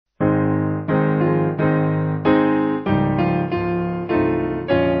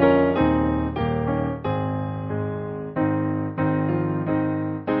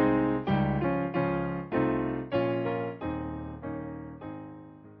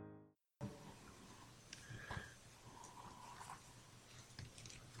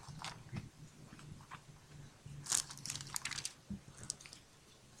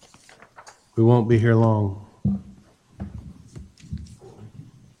We won't be here long.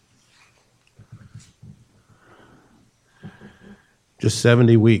 Just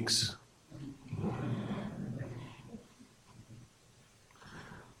 70 weeks.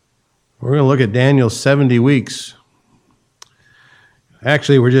 We're going to look at Daniel's 70 weeks.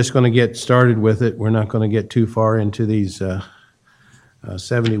 Actually, we're just going to get started with it. We're not going to get too far into these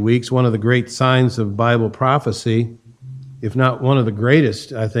 70 weeks. One of the great signs of Bible prophecy, if not one of the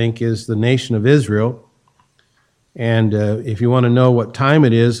greatest, I think, is the nation of Israel. And if you want to know what time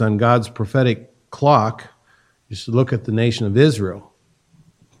it is on God's prophetic clock, just look at the nation of Israel.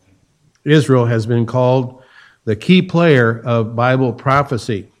 Israel has been called the key player of Bible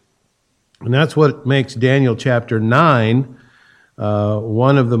prophecy. And that's what makes Daniel chapter 9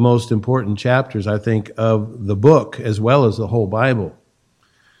 one of the most important chapters, I think, of the book as well as the whole Bible.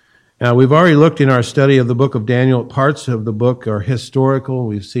 Now, we've already looked in our study of the book of Daniel. Parts of the book are historical.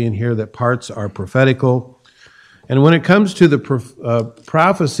 We've seen here that parts are prophetical. And when it comes to the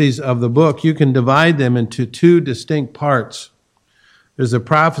prophecies of the book, you can divide them into two distinct parts. There's a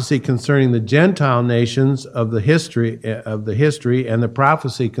prophecy concerning the Gentile nations of the history, and the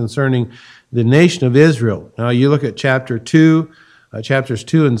prophecy concerning the nation of Israel. Now, you look at chapters 2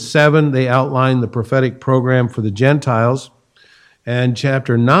 and 7, they outline the prophetic program for the Gentiles. And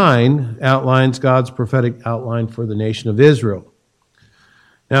chapter 9 outlines God's prophetic outline for the nation of Israel.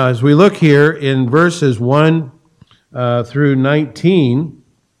 Now, as we look here in verses 1 through 19,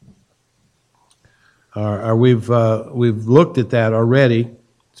 we've looked at that already.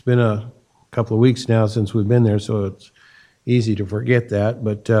 It's been a couple of weeks now since we've been there, so it's easy to forget that.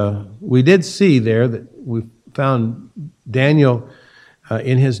 But we did see there that we found Daniel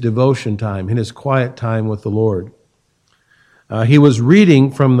in his devotion time, in his quiet time with the Lord. He was reading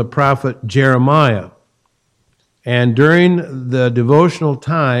from the prophet Jeremiah. And during the devotional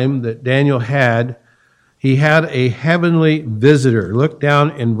time that Daniel had, he had a heavenly visitor. Look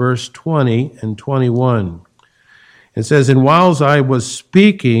down in verse 20 and 21. It says, "And whiles I was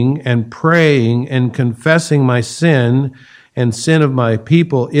speaking and praying and confessing my sin and sin of my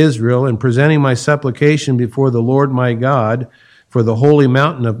people Israel, and presenting my supplication before the Lord my God for the holy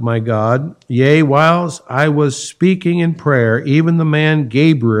mountain of my God, yea, whiles I was speaking in prayer, even the man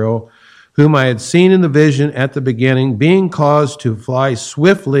Gabriel, whom I had seen in the vision at the beginning, being caused to fly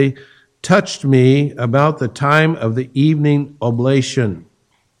swiftly, touched me about the time of the evening oblation."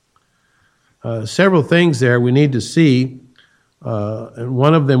 Several things there we need to see, and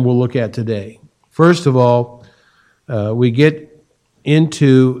one of them we'll look at today. First of all, we get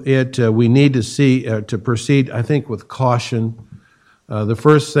into it, we need to see, to proceed, I think, with caution. The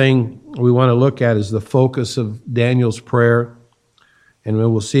first thing we want to look at is the focus of Daniel's prayer, and we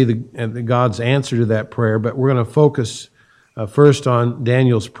will see God's answer to that prayer, but we're going to focus first on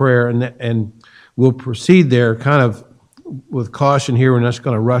Daniel's prayer, and we'll proceed there kind of with caution here. We're not just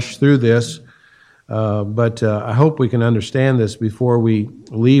going to rush through this, but I hope we can understand this before we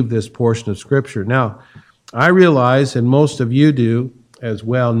leave this portion of Scripture. Now, I realize, and most of you do as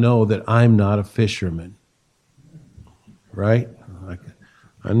well, know that I'm not a fisherman, right?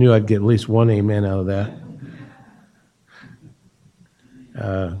 I knew I'd get at least one amen out of that.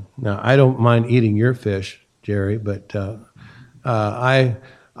 Now, I don't mind eating your fish, Jerry, but I'm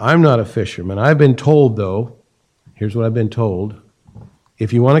not a fisherman. I've been told, though, here's what I've been told.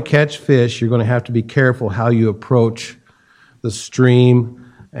 If you want to catch fish, you're going to have to be careful how you approach the stream,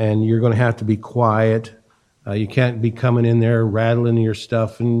 and you're going to have to be quiet. You can't be coming in there rattling your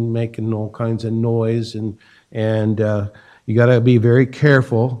stuff and making all kinds of noise, and you got to be very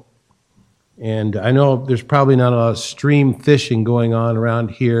careful. And I know there's probably not a lot of stream fishing going on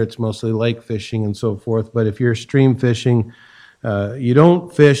around here. It's mostly lake fishing and so forth. But if you're stream fishing, you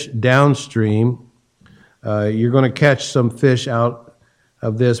don't fish downstream. You're going to catch some fish out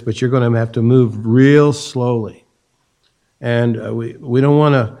of this, but you're going to have to move real slowly. And we don't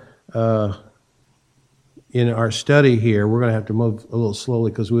want to, in our study here, we're going to have to move a little slowly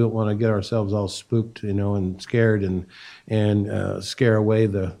because we don't want to get ourselves all spooked, and scared and scare away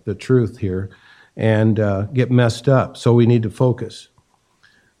the truth here and get messed up. So we need to focus.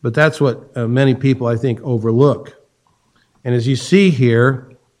 But that's what many people, I think, overlook. And as you see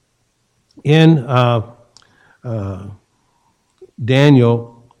here in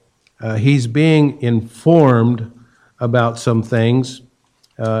Daniel, he's being informed about some things.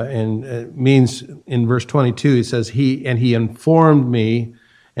 And it means in verse 22, he says, he informed me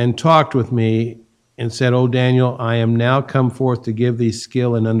and talked with me and said, "O Daniel, I am now come forth to give thee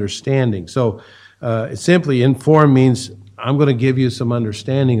skill and understanding." So simply inform means I'm going to give you some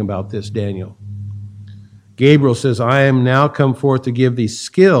understanding about this, Daniel. Gabriel says, I am now come forth to give thee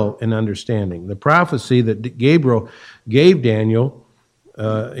skill and understanding. The prophecy that Gabriel gave Daniel,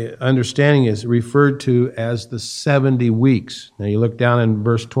 understanding, is referred to as the 70 weeks. Now you look down in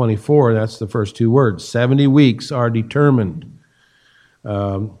verse 24, that's the first two words. 70 weeks are determined.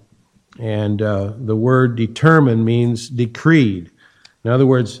 The word determined means decreed. In other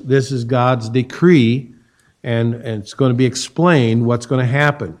words, this is God's decree, and it's going to be explained what's going to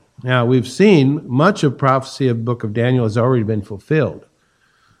happen. Now, we've seen much of prophecy of the book of Daniel has already been fulfilled.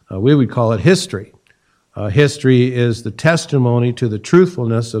 We would call it history. History is the testimony to the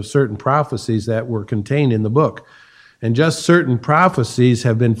truthfulness of certain prophecies that were contained in the book. And just certain prophecies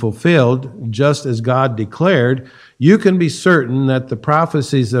have been fulfilled, just as God declared. You can be certain that the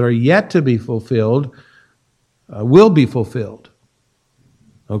prophecies that are yet to be fulfilled will be fulfilled.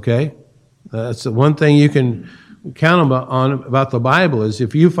 Okay? That's the one thing you can count on about the Bible, is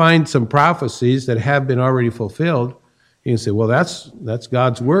if you find some prophecies that have been already fulfilled, you can say, well, that's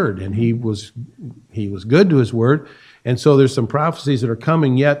God's word, and he was good to his word, and so there's some prophecies that are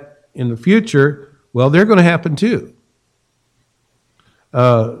coming yet in the future. Well, they're going to happen too.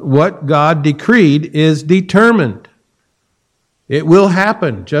 What God decreed is determined. It will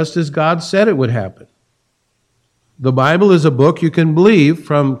happen just as God said it would happen. The Bible is a book you can believe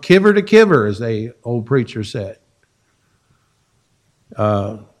from kiver to kiver, as the old preacher said.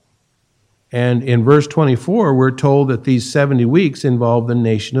 And in verse 24, we're told that these 70 weeks involve the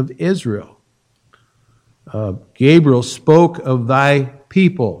nation of Israel. Gabriel spoke of thy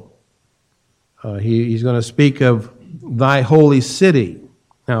people. He's going to speak of thy holy city.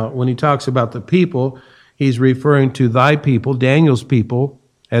 Now, when he talks about the people, he's referring to thy people, Daniel's people,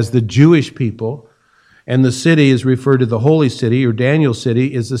 as the Jewish people. And the city is referred to the holy city, or Daniel's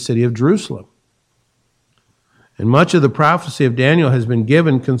city is the city of Jerusalem. And much of the prophecy of Daniel has been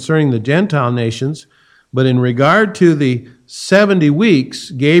given concerning the Gentile nations, but in regard to the 70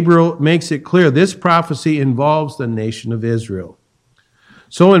 weeks, Gabriel makes it clear this prophecy involves the nation of Israel.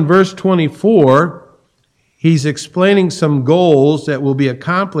 So in verse 24, he's explaining some goals that will be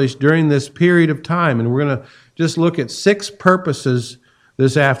accomplished during this period of time. And we're going to just look at 6 purposes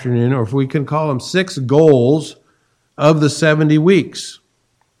this afternoon, or if we can call them 6 goals of the 70 weeks.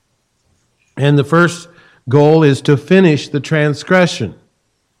 And the first goal is to finish the transgression.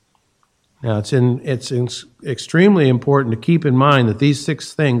 Now, it's extremely important to keep in mind that these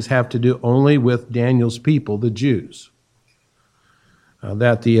 6 things have to do only with Daniel's people, the Jews.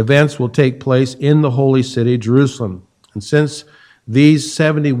 That the events will take place in the holy city, Jerusalem. And since these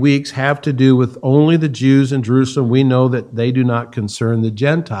 70 weeks have to do with only the Jews in Jerusalem, we know that they do not concern the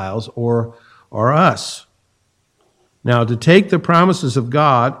Gentiles or us. Now, to take the promises of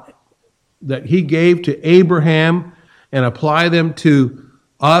God that he gave to Abraham and apply them to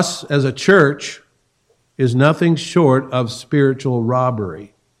us as a church is nothing short of spiritual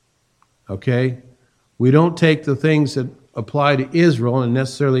robbery. Okay? We don't take the things that apply to Israel and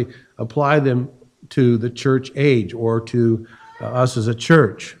necessarily apply them to the church age or to us as a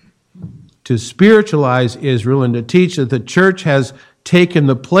church. To spiritualize Israel and to teach that the church has taken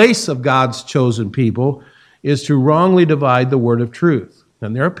the place of God's chosen people is to wrongly divide the word of truth.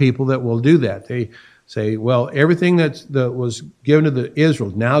 And there are people that will do that. They say, well, everything that was given to the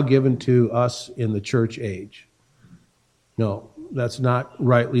Israel now given to us in the church age. No, that's not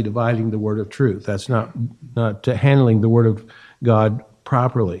rightly dividing the word of truth. That's not handling the word of God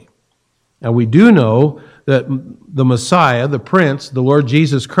properly. Now, we do know that the Messiah, the Prince, the Lord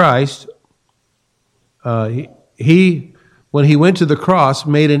Jesus Christ, he when he went to the cross,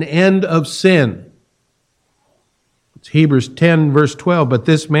 made an end of sin. It's Hebrews 10, verse 12. But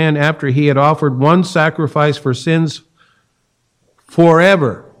this man, after he had offered one sacrifice for sins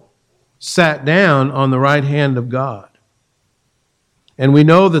forever, sat down on the right hand of God. And we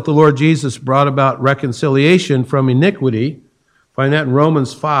know that the Lord Jesus brought about reconciliation from iniquity. Find that in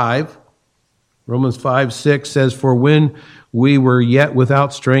Romans 5. Romans 5:6 says, for when we were yet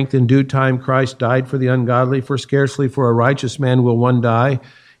without strength, in due time Christ died for the ungodly. For scarcely for a righteous man will one die,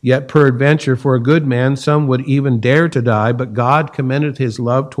 yet peradventure for a good man some would even dare to die. But God commended his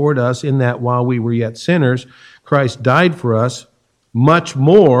love toward us, in that while we were yet sinners, Christ died for us. Much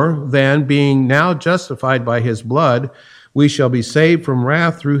more than, being now justified by his blood, we shall be saved from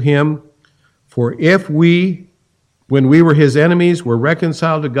wrath through him. For if we, when we were his enemies, were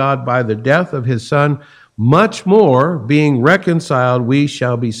reconciled to God by the death of his Son, much more, being reconciled, we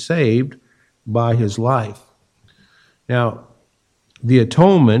shall be saved by his life. Now, the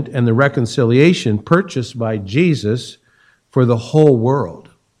atonement and the reconciliation purchased by Jesus for the whole world.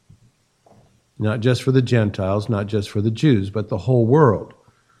 Not just for the Gentiles, not just for the Jews, but the whole world.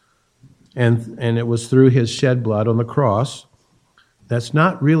 and it was through his shed blood on the cross. That's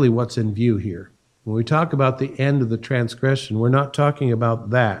not really what's in view here. When we talk about the end of the transgression, we're not talking about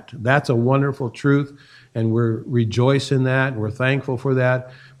that. That's a wonderful truth, and we're rejoice in that, and we're thankful for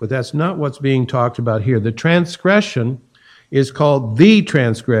that, but that's not what's being talked about here. The transgression is called the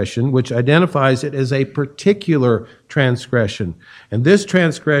transgression, which identifies it as a particular transgression. And this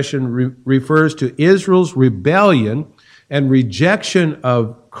transgression refers to Israel's rebellion and rejection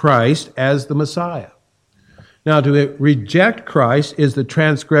of Christ as the Messiah. Now, to reject Christ is the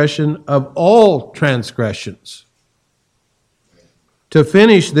transgression of all transgressions. To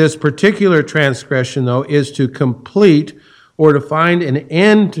finish this particular transgression, though, is to complete or to find an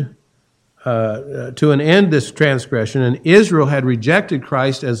end this transgression. And Israel had rejected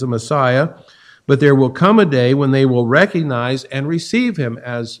Christ as the Messiah, but there will come a day when they will recognize and receive him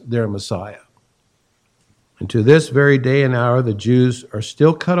as their Messiah. And to this very day and hour, the Jews are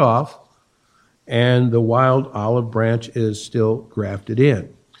still cut off, and the wild olive branch is still grafted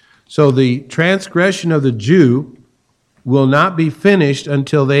in. So the transgression of the Jew will not be finished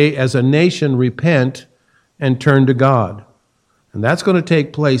until they, as a nation, repent and turn to God. And that's going to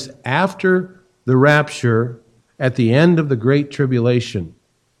take place after the rapture at the end of the Great Tribulation.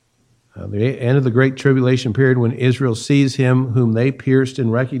 The end of the Great Tribulation period when Israel sees him whom they pierced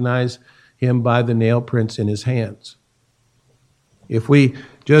and recognize him by the nail prints in his hands. If we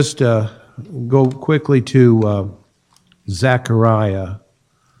just go quickly to Zechariah,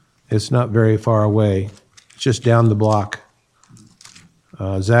 it's not very far away. It's just down the block.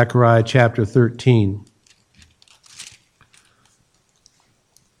 Zechariah chapter 13.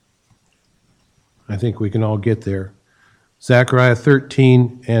 I think we can all get there. Zechariah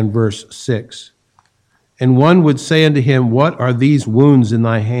 13 and verse 6. And one would say unto him, What are these wounds in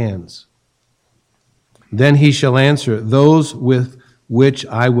thy hands? Then he shall answer, Those with which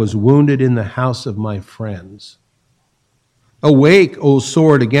I was wounded in the house of my friends. Awake, O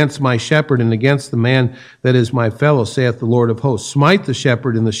sword, against my shepherd and against the man that is my fellow, saith the Lord of hosts. Smite the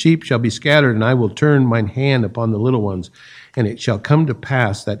shepherd, and the sheep shall be scattered, and I will turn mine hand upon the little ones. And it shall come to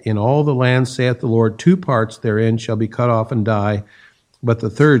pass that in all the land, saith the Lord, 2 parts therein shall be cut off and die, but the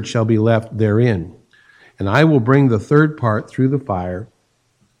third shall be left therein. And I will bring the third part through the fire,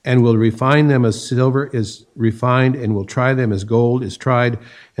 and will refine them as silver is refined, and will try them as gold is tried,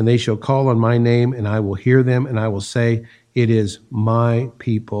 and they shall call on my name, and I will hear them, and I will say, It is my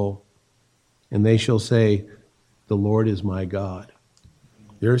people. And they shall say, The Lord is my God.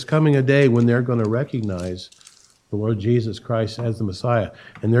 There's coming a day when they're going to recognize the Lord Jesus Christ as the Messiah,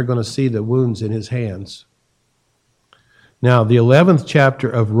 and they're going to see the wounds in his hands. Now, the 11th chapter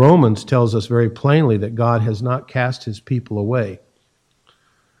of Romans tells us very plainly that God has not cast his people away.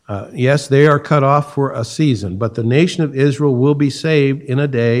 Yes, they are cut off for a season, but the nation of Israel will be saved in a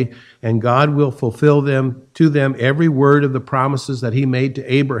day, and God will fulfill to them every word of the promises that he made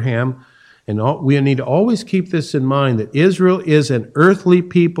to Abraham. And we need to always keep this in mind, that Israel is an earthly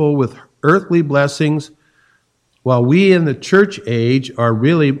people with earthly blessings, while we in the church age are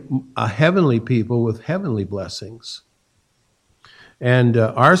really a heavenly people with heavenly blessings. And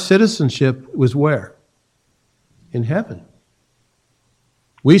our citizenship was where? In heaven.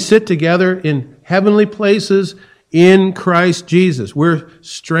 We sit together in heavenly places in Christ Jesus. We're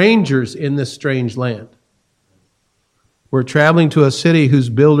strangers in this strange land. We're traveling to a city whose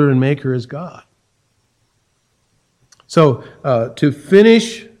builder and maker is God. So to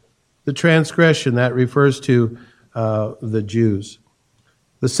finish the transgression, that refers to the Jews.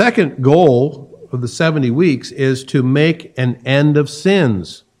 The second goal of the 70 weeks is to make an end of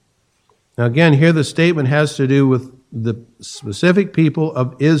sins. Now again, here the statement has to do with the specific people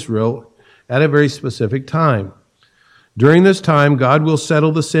of Israel at a very specific time. During this time, God will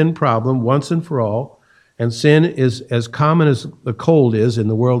settle the sin problem once and for all, and sin is as common as the cold is in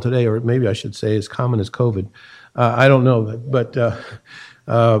the world today, or maybe I should say as common as COVID. I don't know, but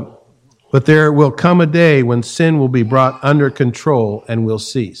there will come a day when sin will be brought under control and will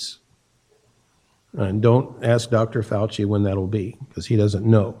cease. And don't ask Dr. Fauci when that'll be, because he doesn't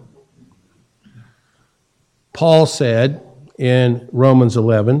know. Paul said in Romans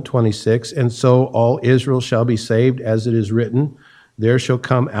 11:26, And so all Israel shall be saved, as it is written, There shall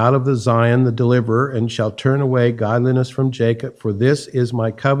come out of the Zion the deliverer, and shall turn away godliness from Jacob, for this is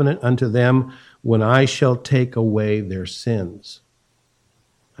my covenant unto them, when I shall take away their sins.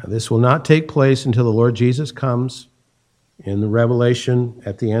 Now, this will not take place until the Lord Jesus comes in the Revelation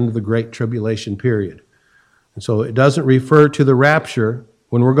at the end of the Great Tribulation period. And so it doesn't refer to the rapture,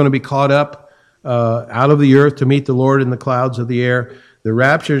 when we're going to be caught up out of the earth to meet the Lord in the clouds of the air. The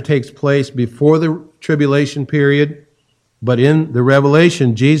rapture takes place before the tribulation period, But in the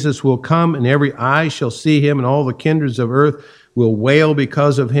Revelation, Jesus will come, and every eye shall see him, and all the kindreds of earth will wail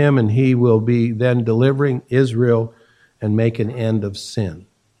because of him, and he will be then delivering Israel and make an end of sin.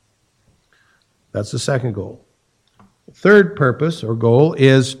 That's the second goal. The third purpose or goal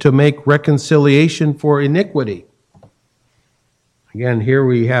is to make reconciliation for iniquity. Again, here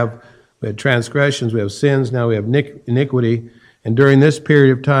we had transgressions, we have sins, now we have iniquity. And during this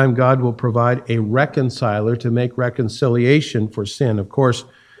period of time, God will provide a reconciler to make reconciliation for sin. Of course,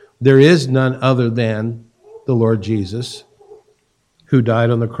 there is none other than the Lord Jesus, who died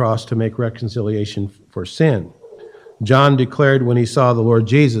on the cross to make reconciliation for sin. John declared when he saw the Lord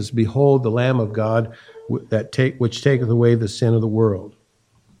Jesus, "Behold, the Lamb of God which taketh away the sin of the world."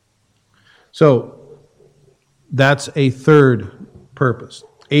 So that's a third purpose.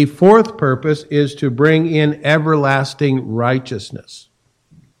 A fourth purpose is to bring in everlasting righteousness.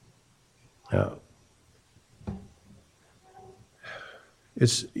 Now,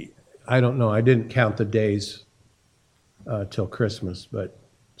 I don't know, I didn't count the days till Christmas, but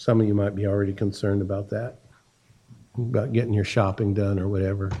some of you might be already concerned about that, about getting your shopping done or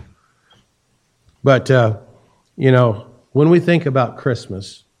whatever. But, when we think about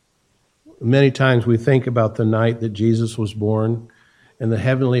Christmas, many times we think about the night that Jesus was born, and the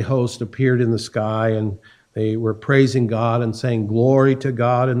heavenly host appeared in the sky, and they were praising God and saying, "Glory to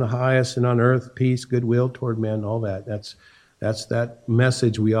God in the highest, and on earth peace, goodwill toward men," all that. That's that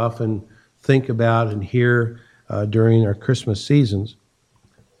message we often think about and hear during our Christmas seasons.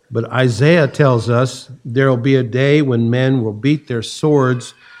 But Isaiah tells us there will be a day when men will beat their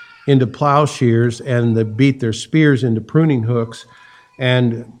swords into plowshares and they beat their spears into pruning hooks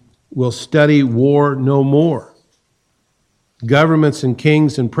and will study war no more. Governments and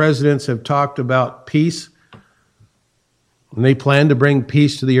kings and presidents have talked about peace, and they plan to bring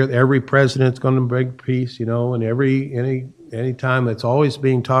peace to the earth. Every president's going to bring peace, and any time it's always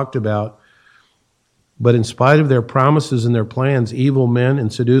being talked about. But in spite of their promises and their plans, evil men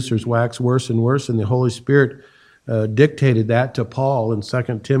and seducers wax worse and worse, and the Holy Spirit dictated that to Paul in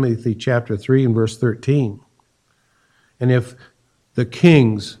 2 Timothy chapter 3 and verse 13. And if the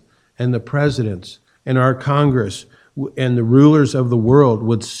kings and the presidents and our Congress and the rulers of the world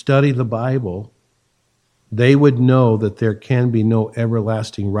would study the Bible, they would know that there can be no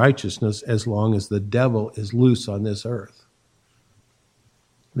everlasting righteousness as long as the devil is loose on this earth.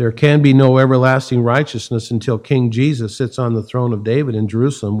 There can be no everlasting righteousness until King Jesus sits on the throne of David in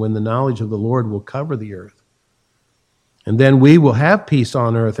Jerusalem, when the knowledge of the Lord will cover the earth. And then we will have peace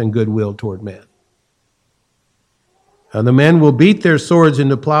on earth and goodwill toward men. The men will beat their swords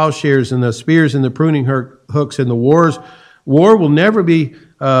into plowshares and the spears into pruning hooks, and war will never be,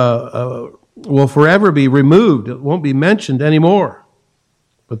 will forever be removed. It won't be mentioned anymore.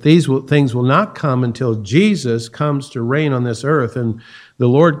 But these things will not come until Jesus comes to reign on this earth, and the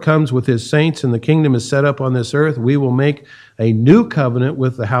Lord comes with his saints, and the kingdom is set up on this earth. We will make a new covenant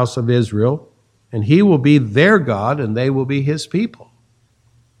with the house of Israel, and he will be their God, and they will be his people.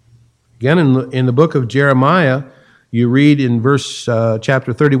 Again, in the book of Jeremiah, you read in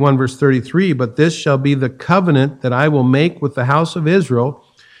chapter 31, verse 33, "But this shall be the covenant that I will make with the house of Israel.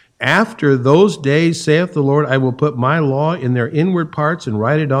 After those days, saith the Lord, I will put my law in their inward parts and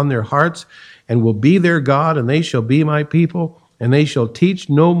write it on their hearts, and will be their God, and they shall be my people. And they shall teach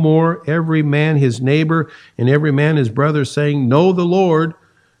no more every man his neighbor and every man his brother, saying, Know the Lord,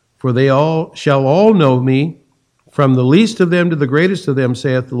 for they shall all know me, from the least of them to the greatest of them,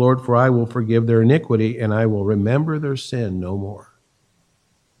 saith the Lord, for I will forgive their iniquity, and I will remember their sin no more."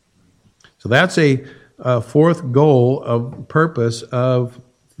 So that's a fourth goal of purpose of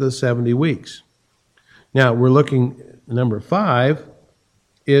the 70 weeks. Now, we're looking, number 5,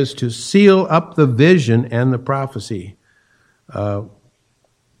 is to seal up the vision and the prophecy. When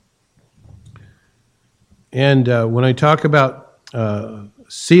I talk about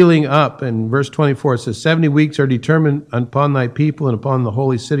sealing up, in verse 24, it says, 70 weeks are determined upon thy people and upon the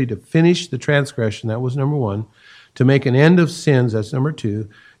holy city to finish the transgression. That was number 1. To make an end of sins. That's number 2.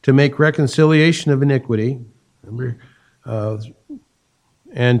 To make reconciliation of iniquity.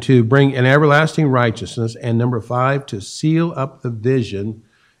 And to bring an everlasting righteousness. And number 5, to seal up the vision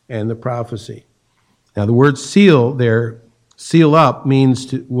and the prophecy. Now, the word seal there, seal up,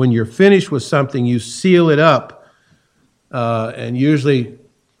 means when you're finished with something, you seal it up. And usually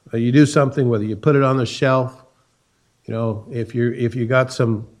you do something, whether you put it on the shelf, if you got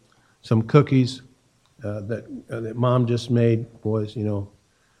some cookies that mom just made, boys,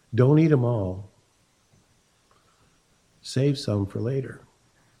 don't eat them all. Save some for later.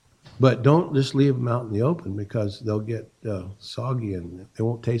 But don't just leave them out in the open, because they'll get soggy and they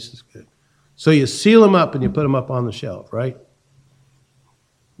won't taste as good. So you seal them up and you put them up on the shelf, right?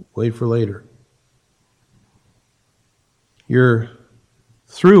 Wait for later. You're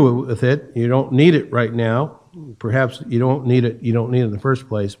through with it. You don't need it right now. Perhaps you don't need it. You don't need it in the first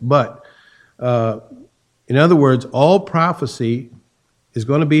place. But in other words, all prophecy is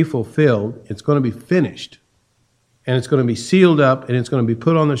going to be fulfilled. It's going to be finished. And it's going to be sealed up and it's going to be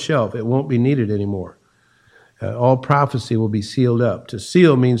put on the shelf. It won't be needed anymore. All prophecy will be sealed up. To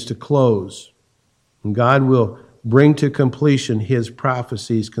seal means to close. And God will bring to completion his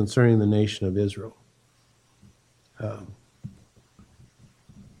prophecies concerning the nation of Israel.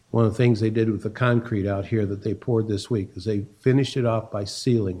 One of the things they did with the concrete out here that they poured this week is they finished it off by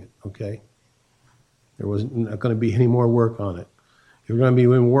sealing it, okay? There wasn't not going to be any more work on it. If you're going to be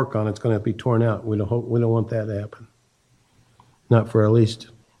doing work on it, it's going to have to be torn out. We don't want that to happen. Not for at least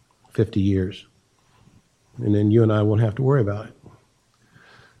 50 years. And then you and I won't have to worry about it.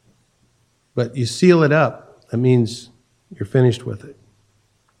 But you seal it up, that means you're finished with it.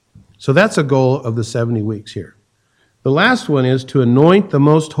 So that's a goal of the 70 weeks here. The last one is to anoint the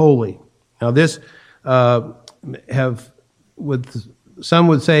most holy. Now this, some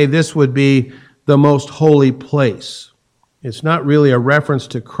would say this would be the most holy place. It's not really a reference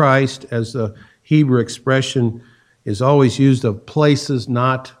to Christ, as the Hebrew expression is always used of places,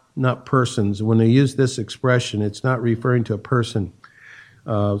 not persons. When they use this expression, it's not referring to a person.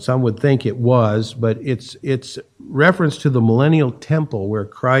 Some would think it was, but it's reference to the millennial temple where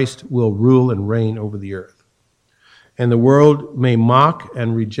Christ will rule and reign over the earth. And the world may mock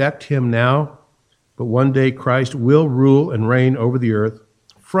and reject him now, but one day Christ will rule and reign over the earth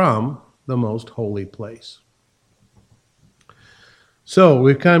from the most holy place. So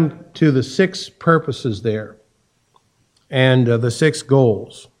we've come to the 6 purposes there and the 6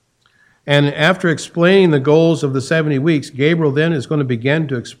 goals. And after explaining the goals of the 70 weeks, Gabriel then is going to begin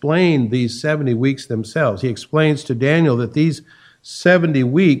to explain these 70 weeks themselves. He explains to Daniel that these 70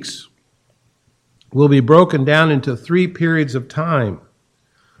 weeks will be broken down into 3 periods of time.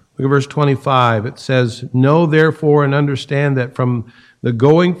 Look at verse 25. It says, "Know therefore and understand that from the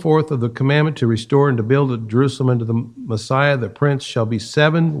going forth of the commandment to restore and to build Jerusalem unto the Messiah, the Prince, shall be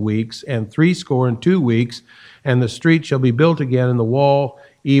 7 weeks and 62 weeks, and the street shall be built again, and the wall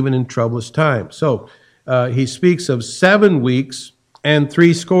even in troublous times." So he speaks of 7 weeks and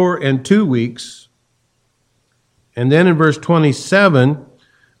 62 weeks. And then in verse 27,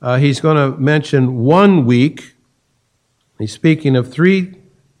 he's going to mention 1 week. He's speaking of 3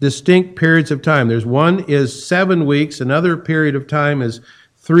 distinct periods of time. There's one is 7 weeks. Another period of time is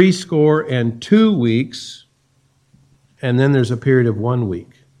 62 weeks. And then there's a period of 1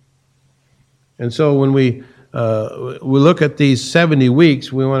 week. And so when we look at these 70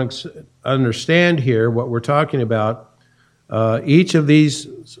 weeks, we want to understand here what we're talking about. Each of these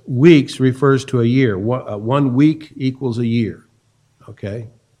weeks refers to a year. 1 week equals a year. Okay?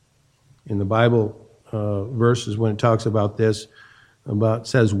 In the Bible verses, when it talks about this,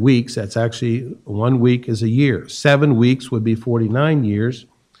 says weeks, that's actually 1 week is a year. 7 weeks would be 49 years.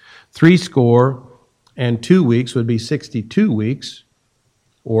 62 weeks would be 62 weeks,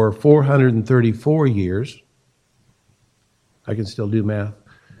 or 434 years. I can still do math.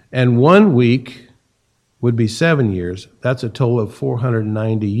 And 1 week would be 7 years. That's a total of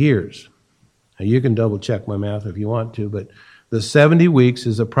 490 years. Now, you can double check my math if you want to, but the 70 weeks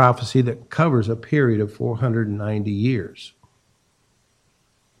is a prophecy that covers a period of 490 years.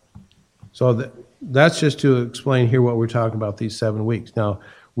 So that's just to explain here what we're talking about, these 7 weeks. Now,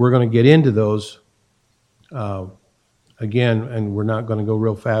 we're going to get into those again, and we're not going to go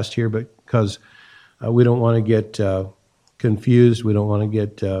real fast here, but because we don't want to get confused. We don't want to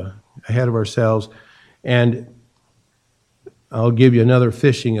get ahead of ourselves. And I'll give you another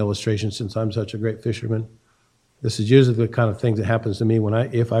fishing illustration since I'm such a great fisherman. This is usually the kind of thing that happens to me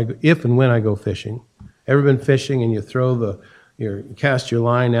if and when I go fishing. Ever been fishing and you cast your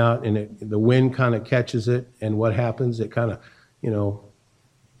line out and the wind kind of catches it, and what happens? It kind of,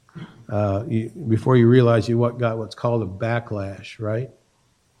 before you realize you got what's called a backlash, right?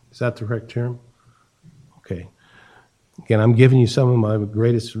 Is that the correct term? Okay. Again, I'm giving you some of my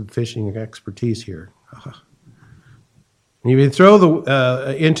greatest fishing expertise here. If you throw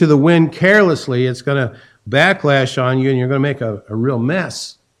into the wind carelessly, it's going to backlash on you, and you're going to make a real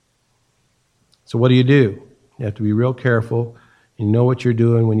mess. So what do? You have to be real careful and know what you're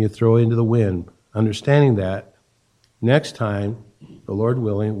doing when you throw into the wind. Understanding that, next time, the Lord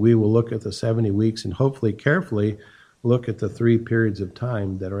willing, we will look at the 70 weeks and hopefully carefully look at the 3 periods of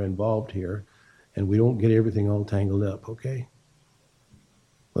time that are involved here, and we don't get everything all tangled up, okay?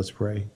 Let's pray.